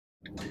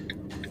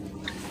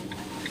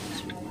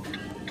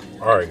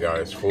Alright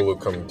guys, Fuller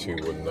coming to you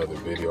with another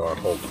video. I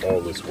hope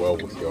all is well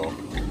with y'all.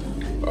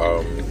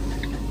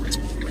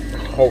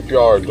 Hope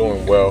y'all are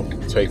doing well,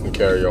 taking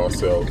care of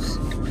yourselves,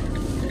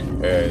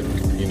 and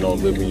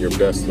living your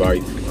best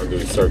life under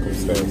the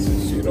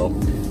circumstances,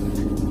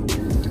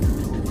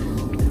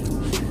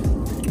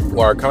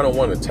 What I kind of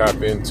want to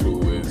tap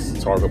into is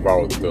talk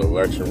about the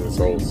election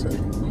results and,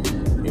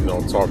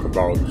 talk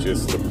about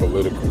just the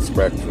political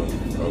spectrum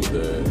of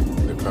the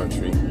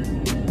country.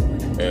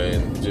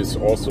 And just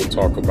also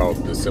talk about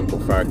the simple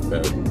fact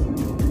that,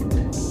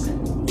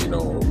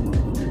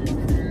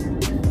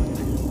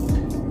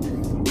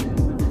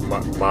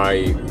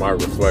 my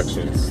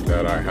reflections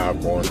that I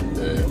have on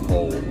the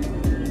whole,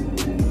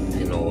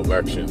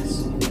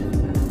 elections,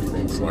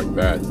 things like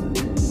that.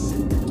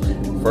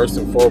 First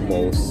and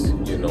foremost,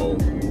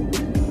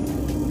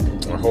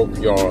 I hope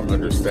y'all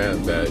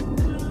understand that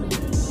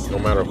no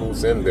matter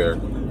who's in there,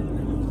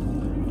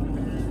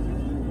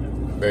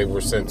 they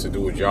were sent to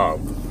do a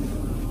job.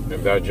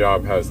 And that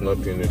job has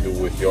nothing to do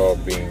with y'all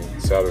being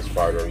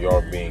satisfied or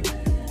y'all being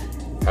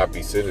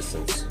happy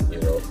citizens,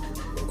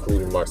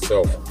 including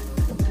myself.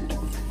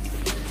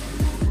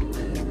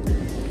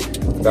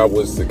 If that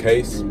was the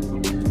case,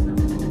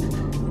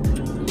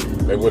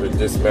 they would have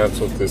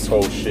dismantled this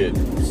whole shit,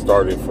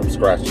 started from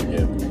scratch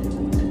again.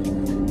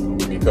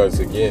 Because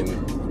again,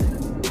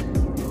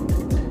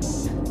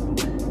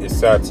 it's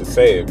sad to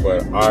say it,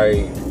 but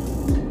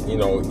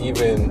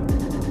even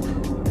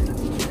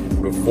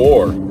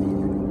before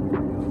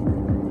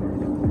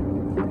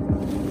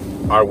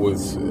I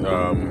was,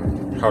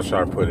 how should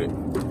I put it?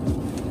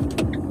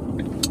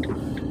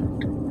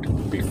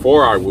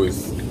 Before I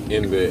was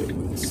in the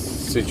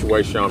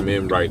situation I'm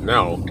in right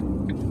now,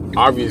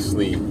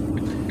 obviously,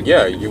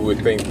 yeah, you would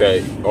think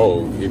that,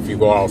 if you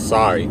go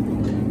outside,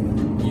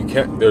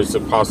 there's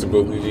a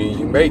possibility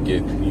you may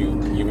get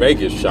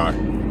shot.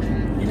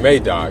 You may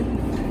die.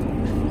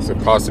 It's a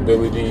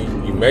possibility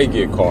you may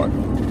get caught.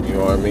 You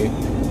know what I mean?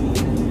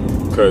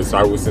 Because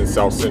I was in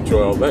South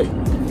Central LA.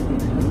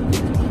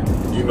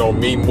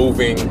 Me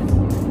moving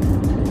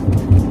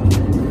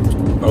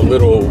a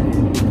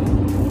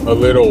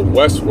little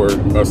westward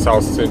of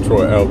South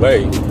Central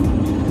LA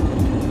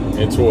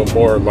into a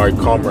more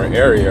calmer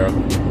area,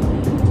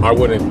 I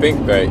wouldn't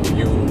think that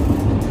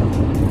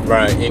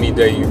any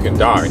day you can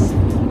die.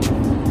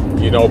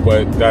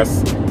 But that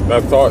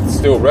thought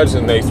still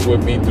resonates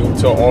with me due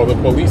to all the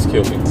police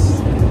killings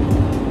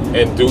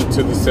and due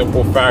to the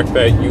simple fact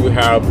that you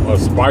have a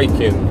spike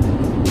in,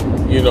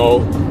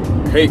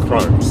 hate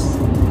crimes.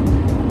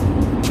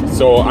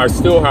 So I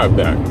still have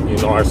that,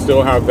 I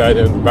still have that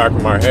in the back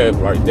of my head,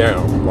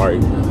 damn, I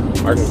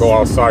can go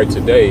outside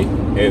today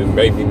and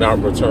maybe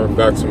not return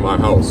back to my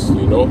house,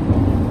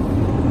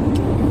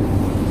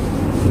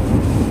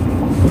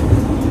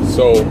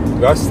 So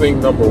that's thing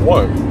number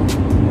one,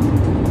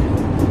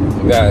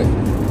 that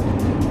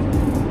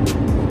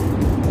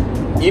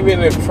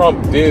even if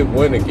Trump did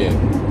win again,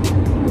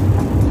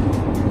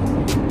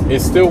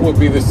 it still would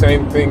be the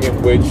same thing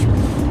in which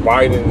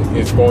Biden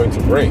is going to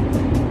bring.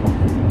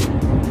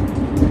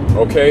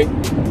 Okay?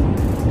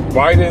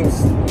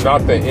 Biden's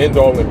not the end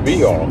all and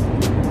be all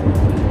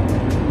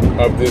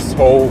of this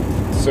whole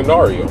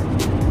scenario.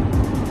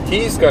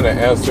 He's going to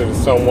answer to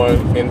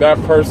someone, and that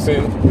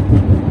person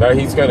that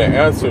he's going to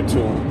answer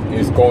to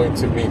is going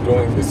to be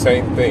doing the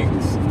same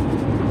things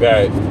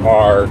that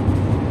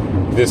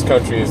this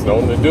country is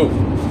known to do.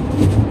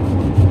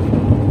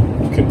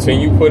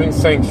 Continue putting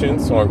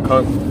sanctions on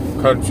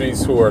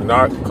countries who are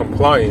not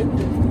compliant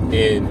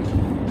in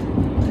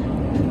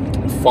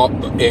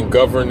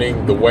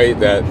governing the way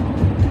that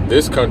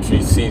this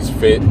country sees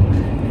fit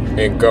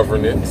in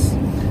governance.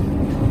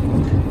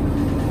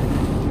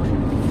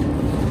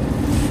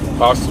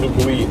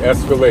 Possibly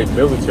escalate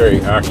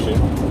military action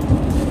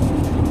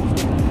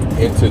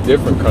into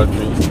different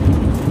countries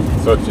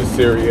such as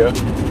Syria,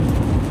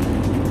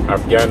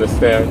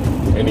 Afghanistan,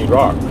 and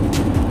Iraq.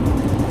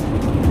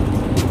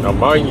 Now,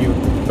 mind you,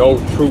 no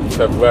troops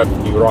have left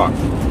Iraq.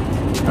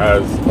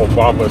 As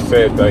Obama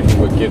said that he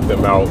would get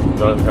them out,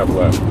 none have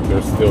left.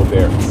 They're still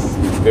there.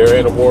 They're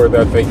in a war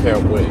that they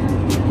can't win.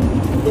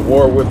 The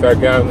war with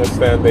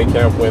Afghanistan, they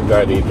can't win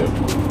that either.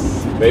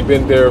 They've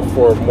been there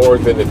for more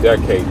than a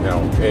decade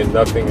now, and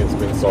nothing has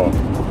been solved.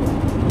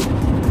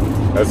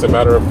 As a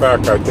matter of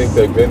fact, I think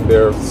they've been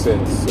there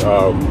since,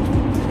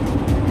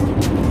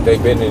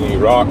 they've been in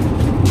Iraq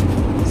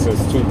since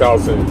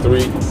 2003.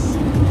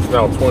 It's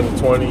now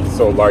 2020,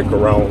 so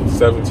around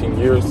 17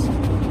 years.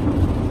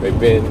 They've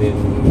been in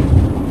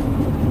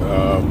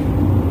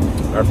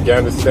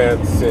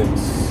Afghanistan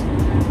since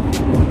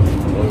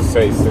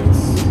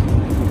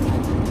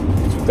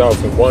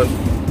 2001.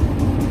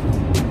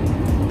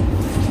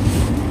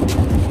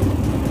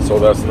 So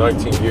that's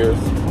 19 years.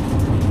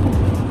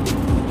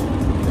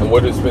 And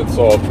what has been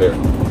solved there?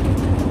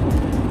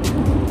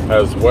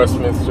 Has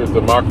Westminster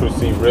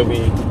democracy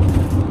really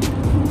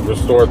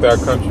restored that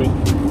country?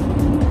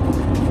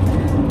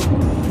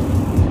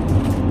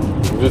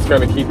 I'm just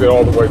going to keep it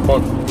all the way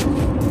funky.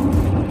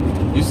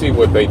 You see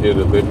what they did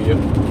in Libya.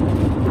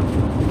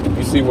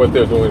 You see what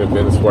they're doing in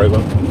Venezuela.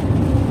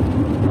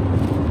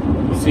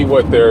 You see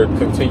what they're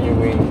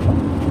continuing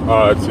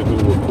to do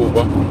with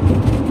Cuba.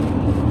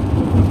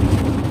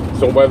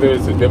 So whether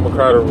it's a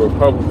Democrat or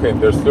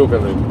Republican, they're still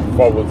going to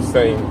follow the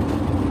same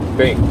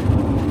thing.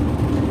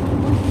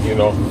 You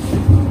know?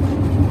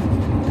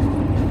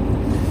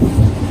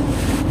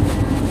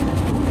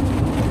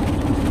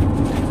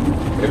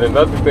 And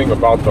another thing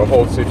about the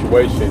whole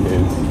situation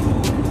is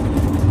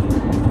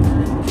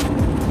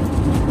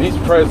these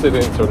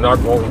presidents are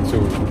not going to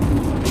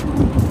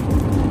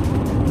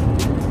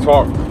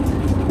talk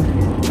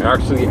and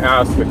actually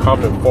ask the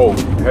common folk,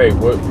 hey,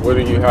 what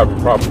are you having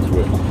problems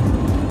with?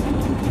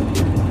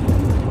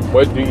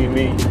 What do you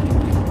need?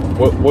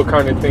 What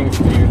kind of things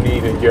do you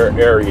need in your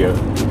area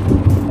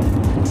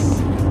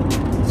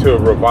to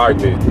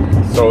revive it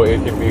so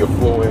it can be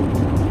affluent,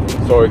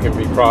 so it can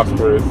be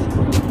prosperous,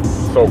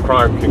 so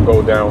crime can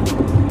go down,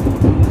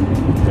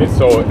 and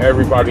so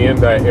everybody in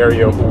that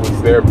area who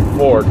was there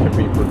before can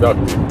be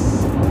productive?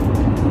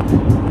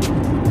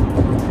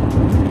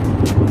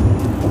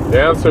 The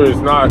answer is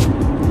not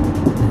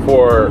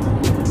for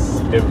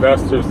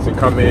investors to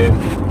come in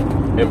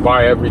and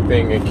buy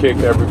everything and kick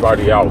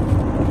everybody out.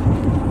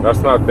 That's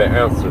not the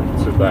answer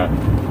to that.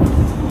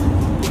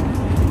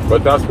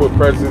 But that's what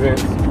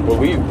presidents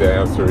believe the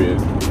answer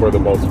is for the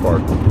most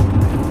part.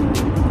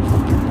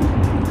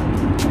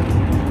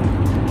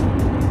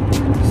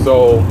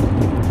 So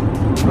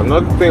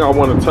another thing I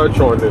want to touch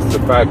on is the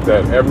fact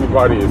that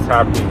everybody is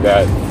happy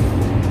that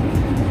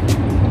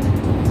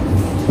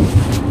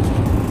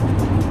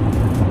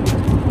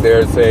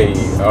there's a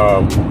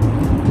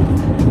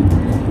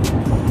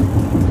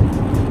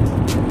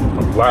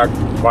black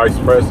vice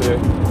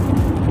president.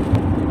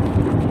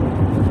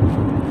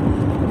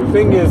 The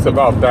thing is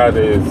about that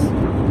is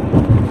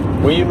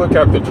when you look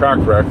at the track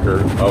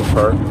record of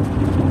her,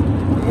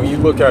 and when you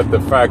look at the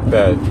fact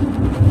that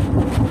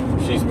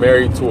she's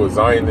married to a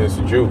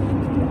Zionist Jew,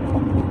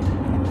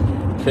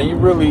 can you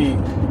really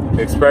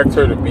expect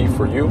her to be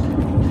for you?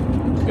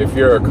 If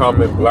you're a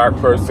common black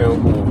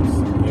person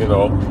who's, you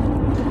know,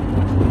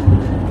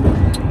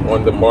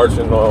 on the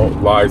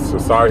marginalized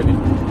society.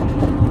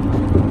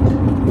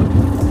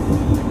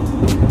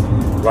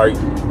 Like,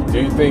 do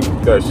you think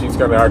that she's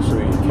going to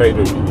actually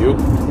cater to you?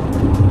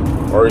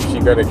 Or is she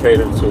going to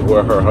cater to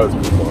what her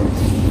husband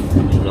wants?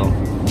 You know?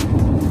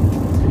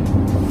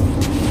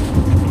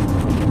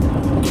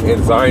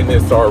 And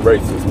Zionists are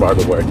racist, by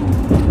the way.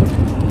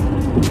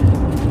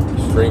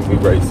 Extremely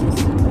racist.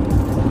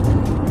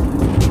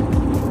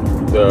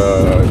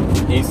 The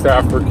East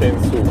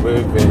Africans who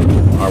live in,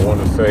 I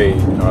want to say,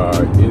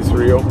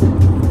 Israel,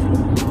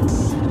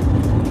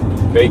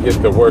 they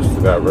get the worst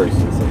of that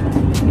racism.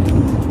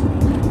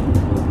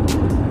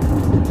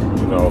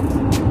 You know,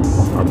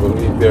 I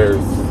believe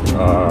there's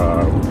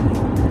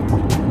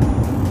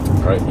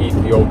an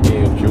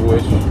Ethiopian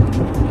Jewish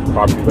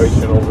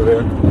population over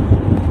there,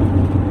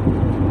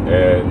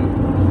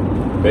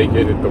 and they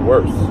get it the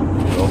worst,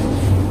 you know.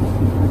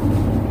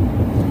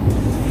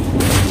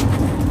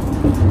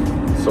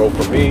 So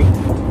for me,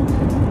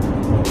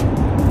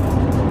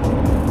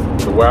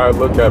 the way I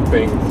look at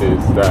things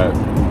is that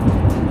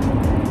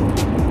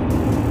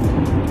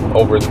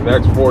over the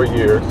next 4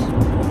 years,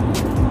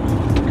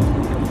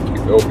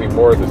 it will be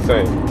more of the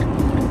same.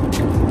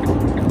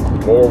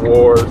 More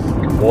wars,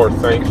 more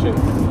sanctions,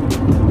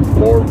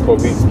 more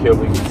police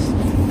killings,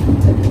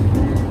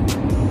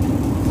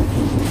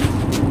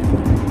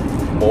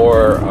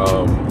 more,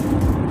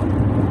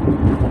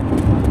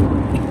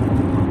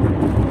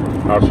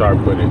 how should I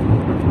put it?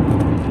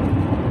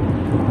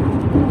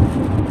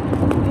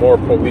 More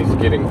police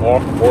getting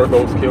off for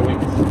those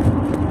killings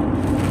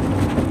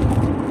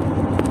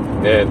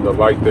and the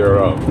like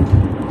thereof.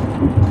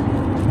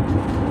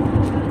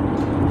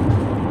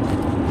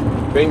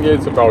 The thing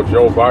is about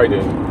Joe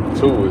Biden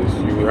too is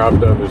you have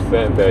to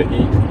understand that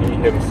he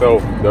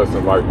himself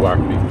doesn't like black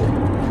people.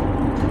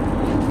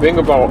 The thing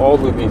about all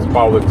of these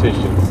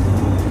politicians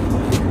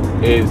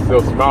is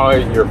they'll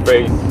smile in your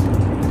face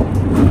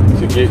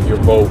to get your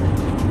vote.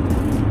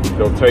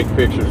 They'll take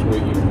pictures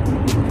with you.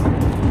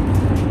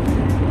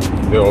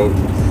 They'll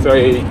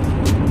say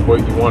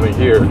what you want to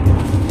hear.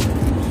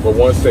 But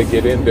once they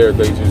get in there,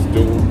 they just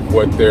do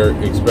what they're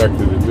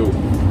expected to do.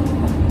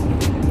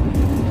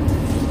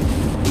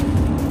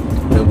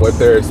 And what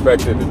they're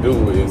expected to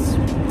do is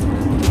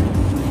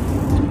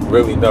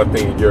really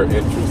nothing in your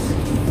interest.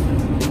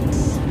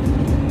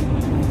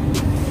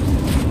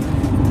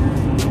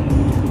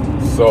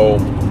 So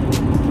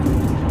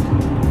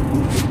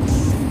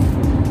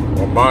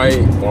on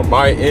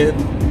my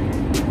end,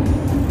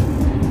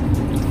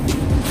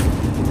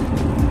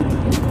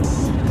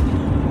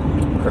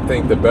 I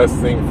think the best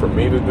thing for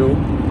me to do,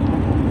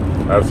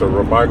 as a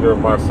reminder of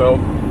myself,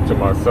 to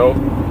myself,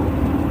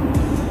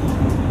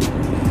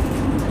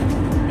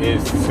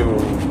 is to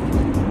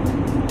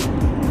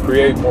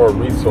create more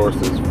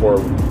resources for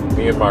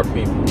me and my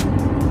people.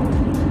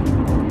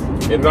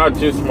 And not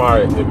just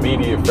my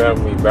immediate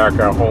family back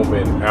at home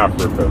in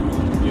Africa,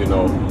 you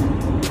know,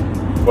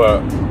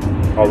 but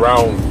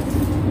around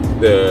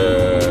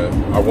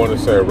I want to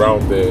say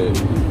around the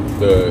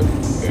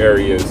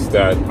areas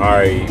that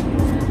I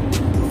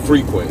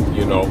frequent,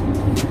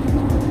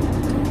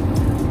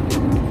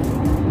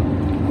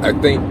 I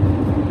think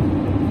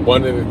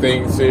one of the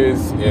things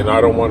is, and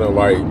I don't want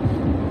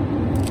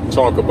to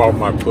talk about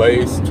my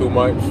place too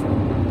much,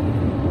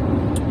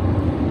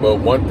 but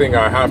one thing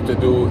I have to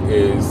do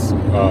is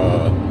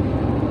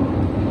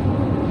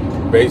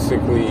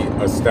basically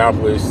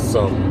establish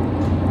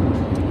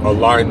a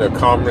line of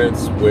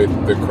comments with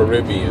the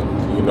Caribbean,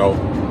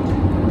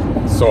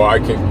 so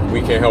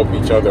we can help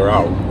each other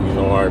out, you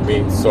know what I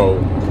mean? So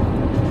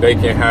they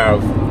can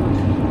have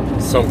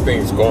some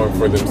things going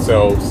for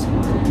themselves,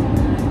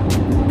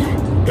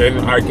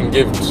 and I can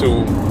give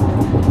to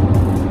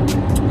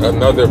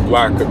another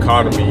black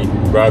economy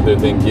rather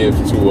than give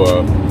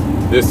to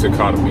this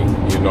economy,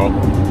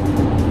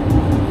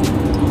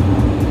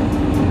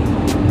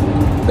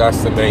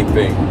 That's the main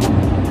thing.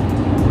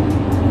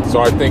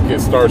 So I think it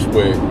starts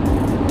with,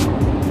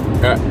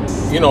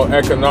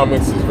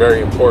 economics is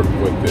very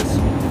important with this.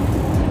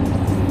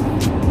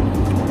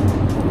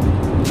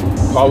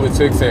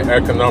 Politics and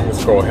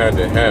economics go hand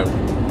in hand.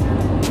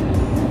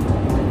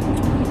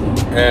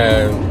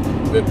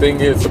 And the thing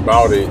is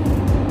about it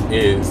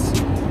is,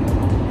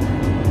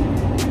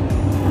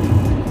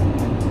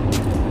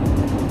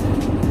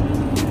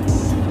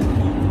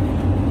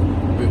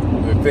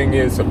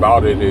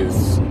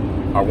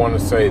 I want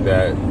to say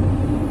that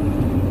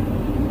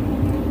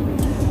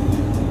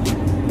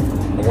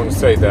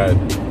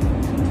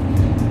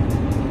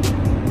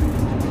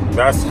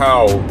that's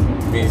how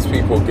these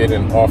people get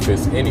in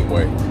office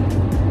anyway.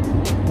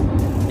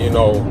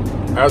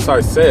 As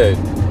I said,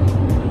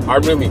 I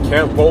really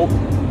can't vote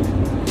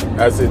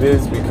as it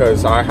is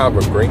because I have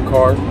a green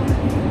card.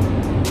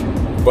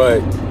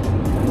 But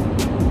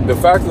the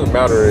fact of the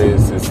matter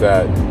is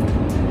that,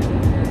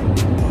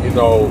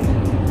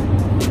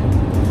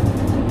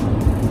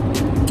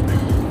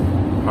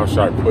 how should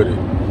I put it?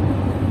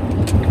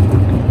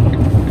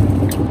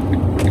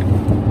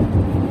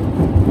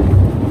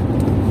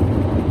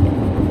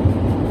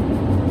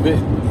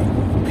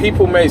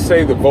 People may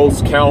say the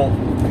votes count.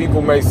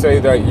 People may say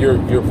that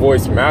your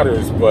voice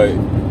matters, but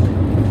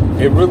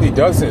it really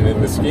doesn't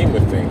in the scheme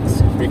of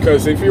things.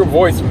 Because if your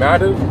voice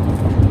mattered,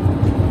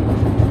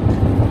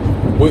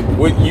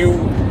 would you,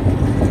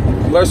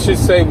 let's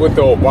just say with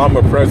the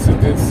Obama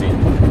presidency,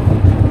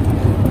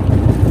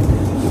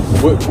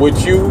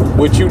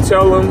 would you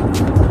tell him,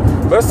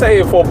 let's say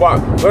if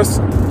Obama,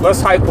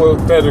 let's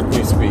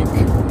hypothetically speak,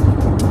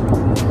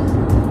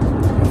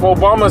 if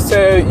Obama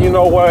said, you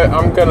know what,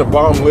 I'm gonna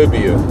bomb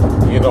Libya,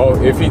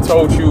 if he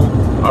told you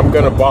I'm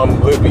gonna bomb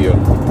Libya,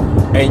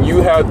 and you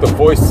had the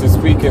voice to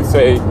speak and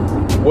say,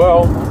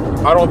 well,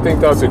 I don't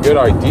think that's a good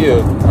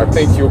idea. I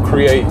think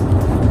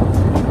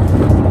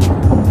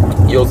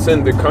you'll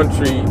send the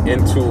country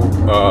into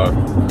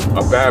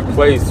a bad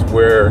place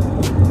where,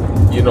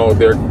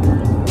 their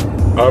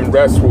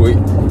unrest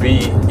would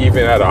be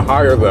even at a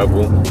higher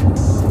level.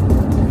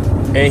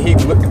 And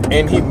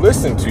he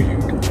listened to you.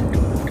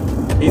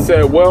 He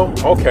said, well,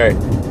 okay,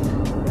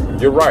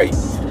 you're right.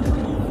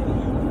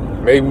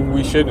 Maybe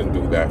we shouldn't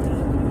do that.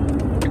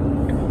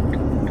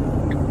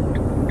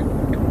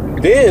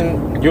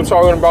 Then you're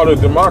talking about a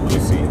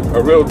democracy,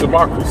 a real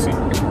democracy.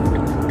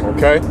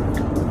 Okay?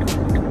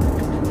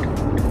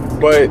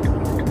 But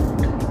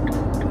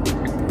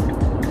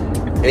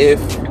if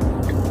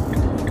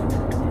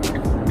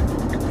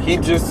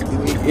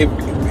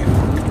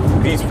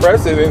these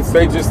presidents,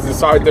 they just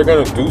decide they're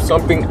going to do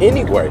something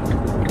anyway,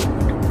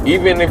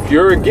 even if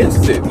you're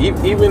against it,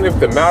 even if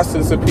the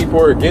masses of people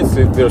are against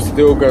it, they're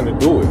still going to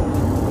do it.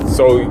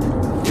 So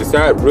is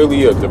that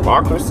really a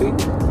democracy?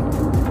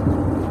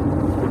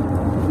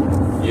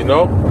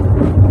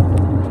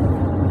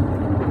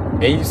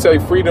 And you say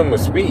freedom of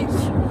speech.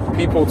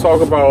 People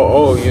talk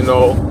about,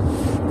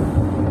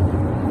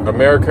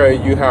 America,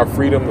 you have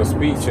freedom of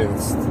speech and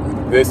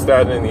this,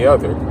 that, and the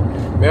other.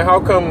 Man, how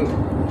come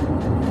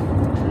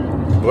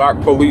black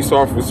police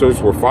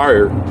officers were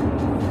fired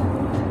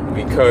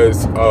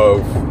because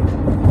of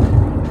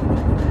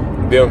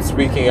them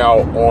speaking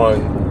out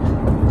on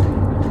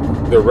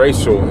the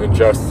racial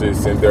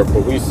injustice in their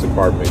police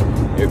department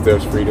if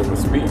there's freedom of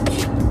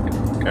speech?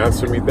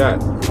 Answer me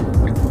that.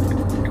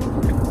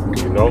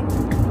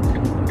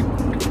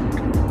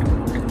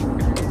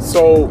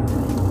 So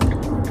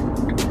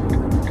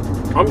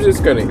I'm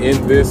just going to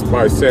end this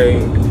by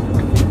saying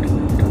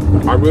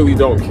I really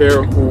don't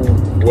care who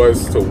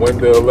was to win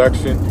the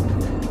election,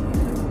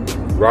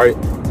 right?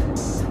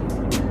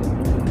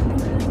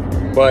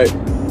 But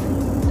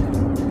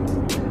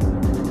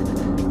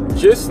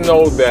just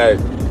know that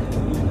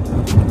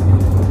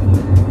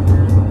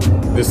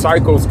the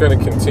cycle is going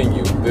to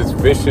continue. This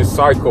vicious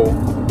cycle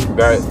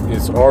that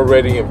is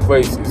already in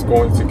place is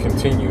going to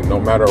continue no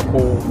matter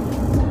who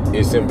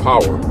is in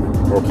power,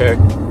 okay?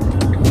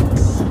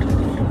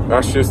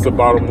 That's just the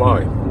bottom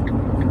line.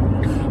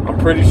 I'm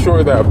pretty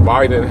sure that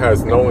Biden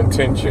has no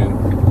intention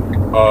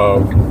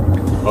of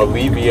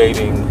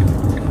alleviating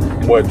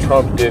what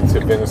Trump did to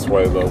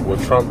Venezuela, what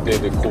Trump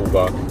did to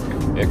Cuba,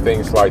 and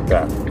things like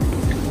that.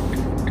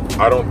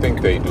 I don't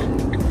think they do.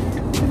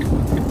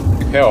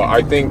 Hell,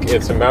 I think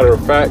it's a matter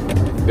of fact,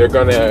 they're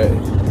gonna,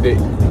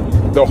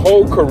 the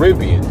whole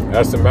Caribbean,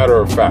 as a matter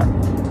of fact.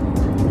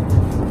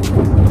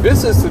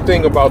 This is the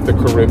thing about the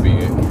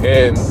Caribbean,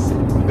 and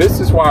this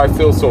is why I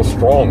feel so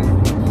strong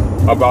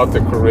about the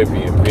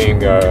Caribbean,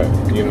 being,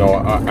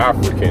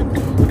 African.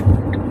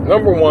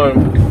 Number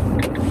one,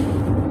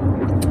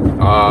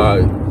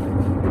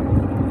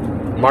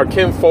 my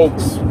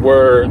kinfolks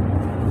were,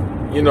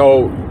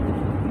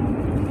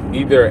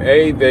 either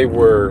they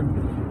were,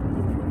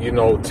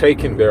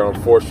 taken there,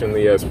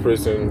 unfortunately, as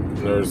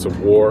prisoners of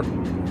war,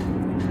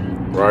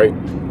 right?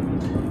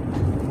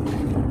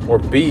 Or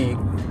B,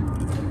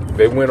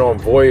 they went on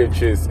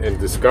voyages and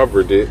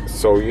discovered it.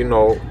 So,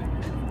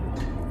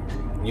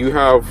 you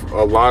have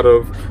a lot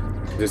of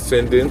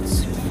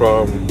descendants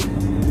from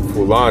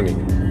Fulani,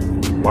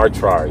 my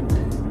tribe,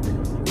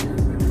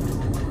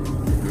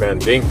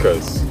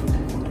 Mandinkas,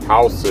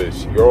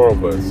 Hausas,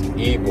 Yorubas,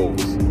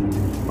 Igbos,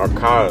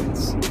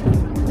 Akans,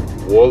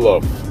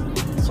 Wolof,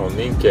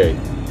 Soninke.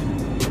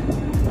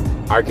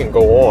 I can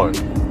go on.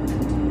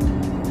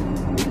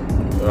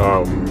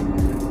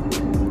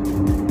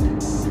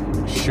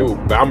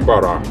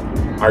 Bambara.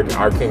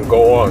 I can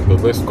go on. The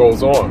list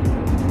goes on.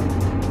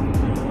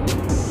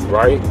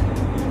 Right?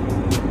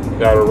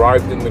 That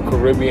arrived in the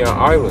Caribbean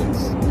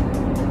islands.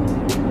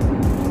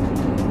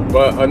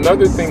 But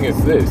another thing is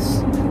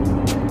this.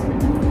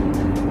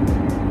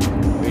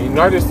 The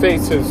United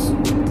States has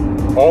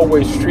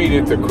always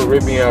treated the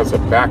Caribbean as a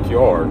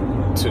backyard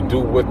to do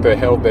what the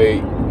hell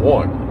they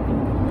want.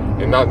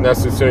 And not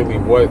necessarily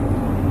what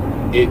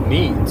it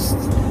needs.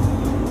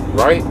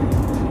 Right?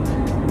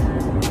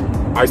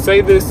 I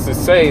say this to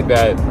say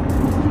that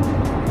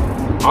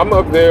I'm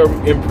of the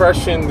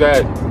impression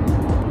that,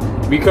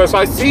 because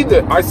I see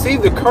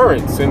the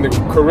currents in the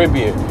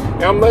Caribbean,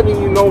 and I'm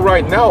letting you know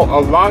right now, a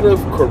lot of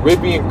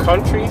Caribbean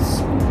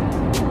countries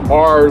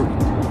are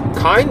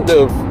kind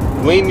of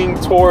leaning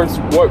towards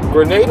what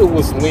Grenada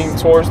was leaning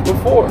towards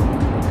before.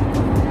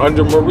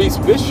 Under Maurice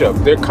Bishop,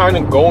 they're kind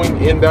of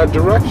going in that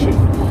direction.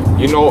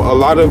 A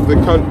lot of the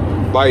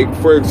like,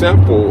 for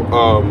example,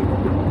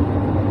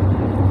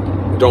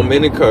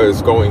 Dominica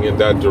is going in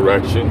that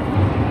direction.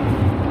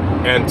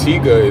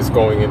 Antigua is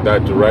going in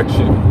that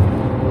direction.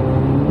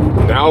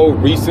 Now,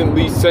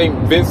 recently, St.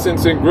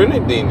 Vincent's and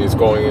Grenadine is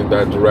going in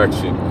that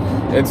direction.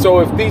 And so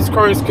if these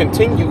currents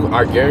continue,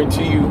 I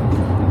guarantee you,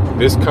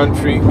 this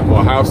country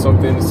will have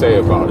something to say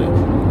about it.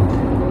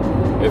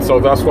 And so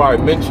that's why I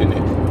mention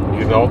it,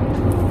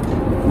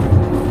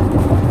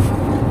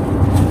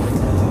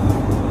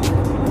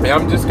 And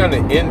I'm just going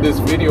to end this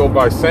video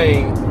by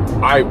saying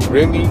I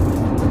really,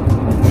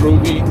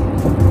 truly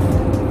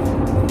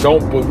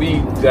don't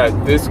believe that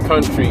this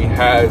country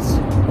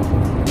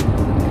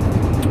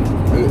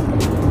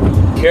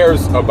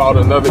cares about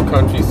another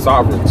country's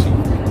sovereignty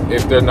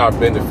if they're not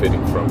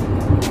benefiting from it.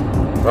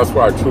 That's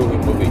what I truly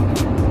believe.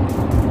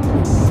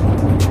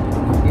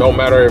 No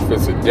matter if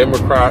it's a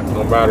Democrat,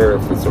 no matter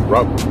if it's a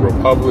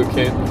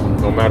Republican,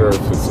 no matter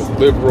if it's a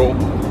liberal,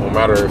 no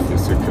matter if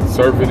it's a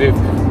conservative,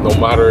 no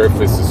matter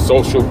if it's a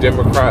social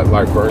democrat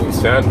like Bernie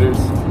Sanders,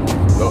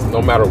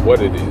 no matter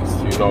what it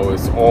is,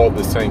 it's all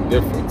the same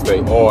difference. They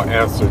all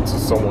answer to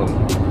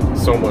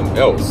someone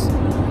else.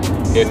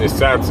 And it's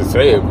sad to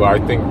say it, but I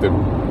think the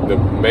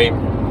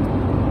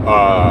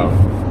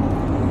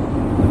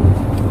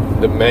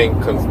main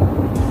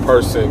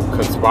person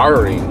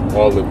conspiring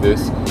all of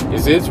this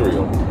is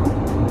Israel.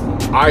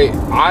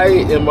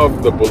 I am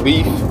of the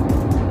belief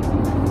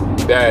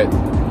that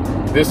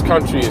this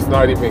country is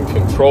not even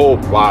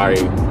controlled by,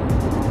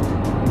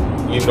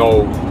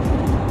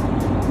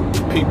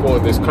 people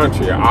in this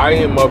country. I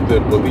am of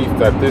the belief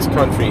that this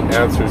country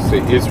answers to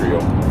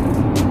Israel,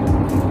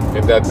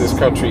 and that this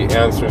country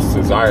answers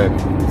to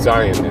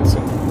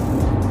Zionism.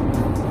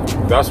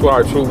 That's what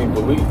I truly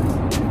believe.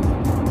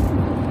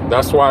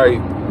 That's why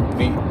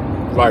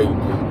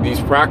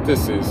these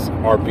practices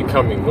are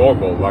becoming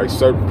normal. Like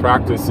certain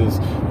practices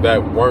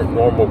that weren't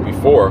normal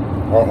before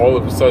are all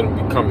of a sudden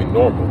becoming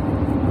normal.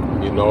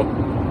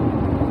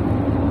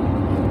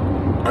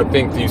 I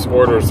think these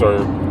orders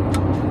are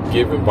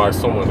given by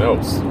someone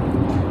else.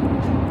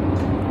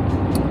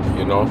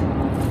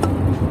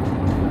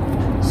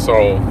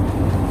 So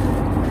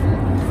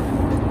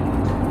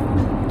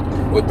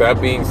with that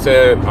being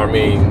said,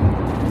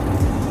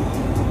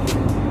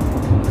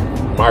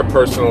 my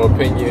personal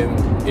opinion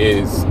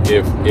is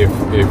if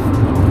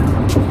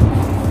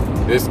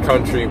this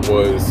country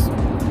was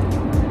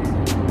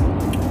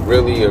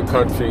really a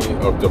country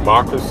of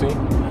democracy,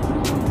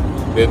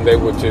 then they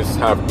would just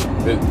have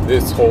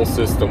this whole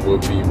system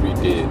would be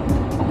redid.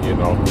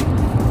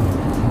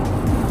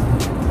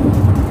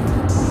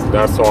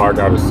 That's all I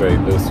gotta say.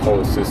 This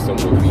whole system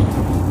would be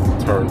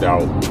turned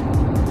out,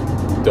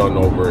 done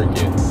over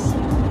again.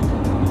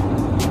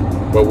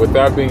 But with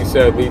that being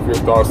said, leave your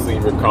thoughts,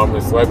 leave your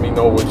comments. Let me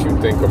know what you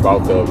think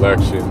about the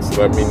elections.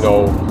 Let me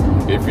know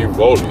if you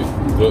voted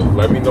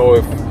let me know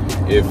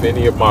if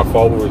any of my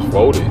followers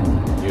voted,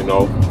 you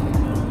know.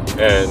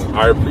 And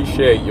I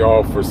appreciate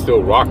y'all for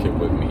still rocking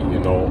with me, you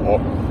know.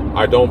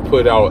 I don't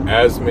put out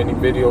as many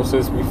videos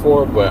as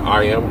before, but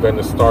I am going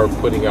to start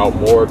putting out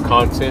more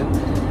content.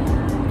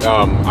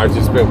 I've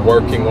just been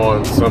working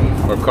on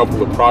a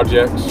couple of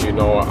projects, you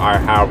know.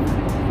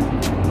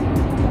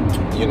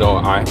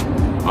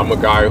 I'm a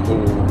guy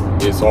who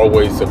is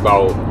always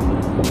about,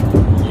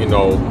 you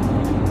know,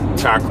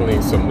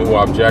 tackling some new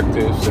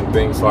objectives and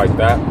things like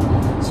that.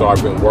 So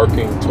I've been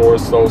working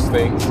towards those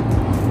things.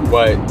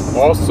 But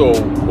also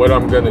what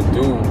I'm going to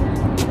do,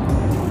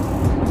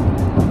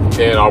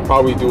 and I'll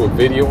probably do a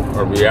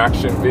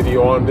reaction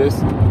video on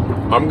this.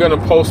 I'm going to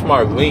post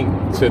my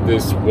link to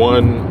this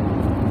one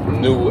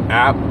new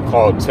app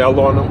called Tell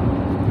On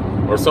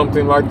Them or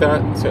something like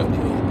that.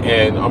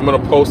 And I'm going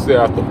to post it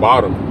at the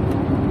bottom.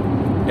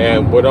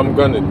 And what I'm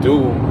going to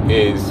do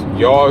is,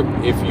 y'all,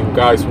 if you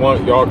guys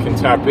want, y'all can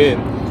tap in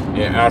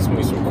and ask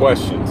me some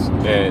questions.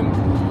 And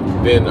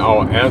then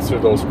I'll answer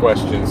those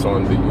questions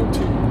on the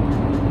YouTube.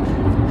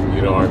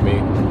 You know what I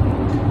mean?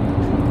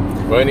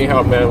 But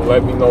anyhow, man,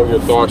 let me know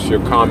your thoughts,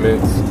 your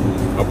comments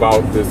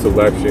about this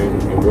election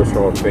and what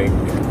y'all think,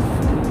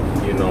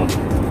 you know,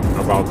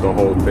 about the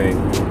whole thing.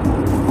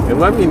 And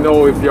let me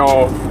know if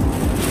y'all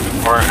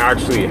are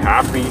actually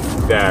happy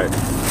that,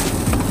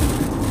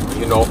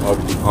 you know,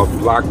 a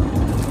black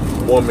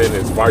woman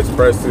is vice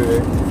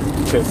president,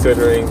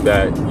 considering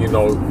that, you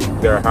know,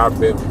 there have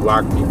been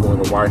black people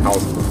in the White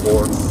House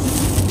before,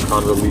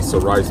 Condoleezza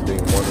Rice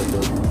being one of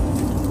them,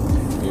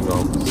 you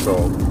know.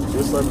 So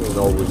just let me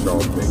know what y'all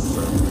think,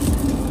 man.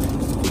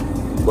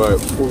 But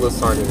Pula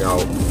signing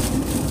out.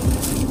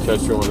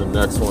 Catch you on the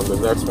next one. The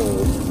next one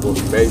will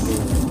maybe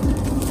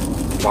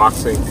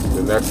boxing.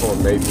 The next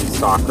one may be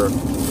soccer,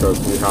 because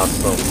we have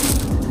some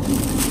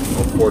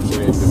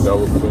unfortunate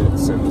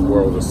developments in the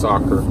world of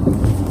soccer,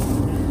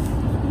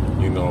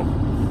 you know.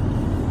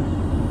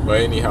 But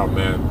anyhow,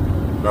 man,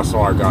 that's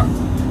all I got.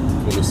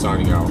 Pula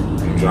signing out.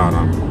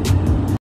 John.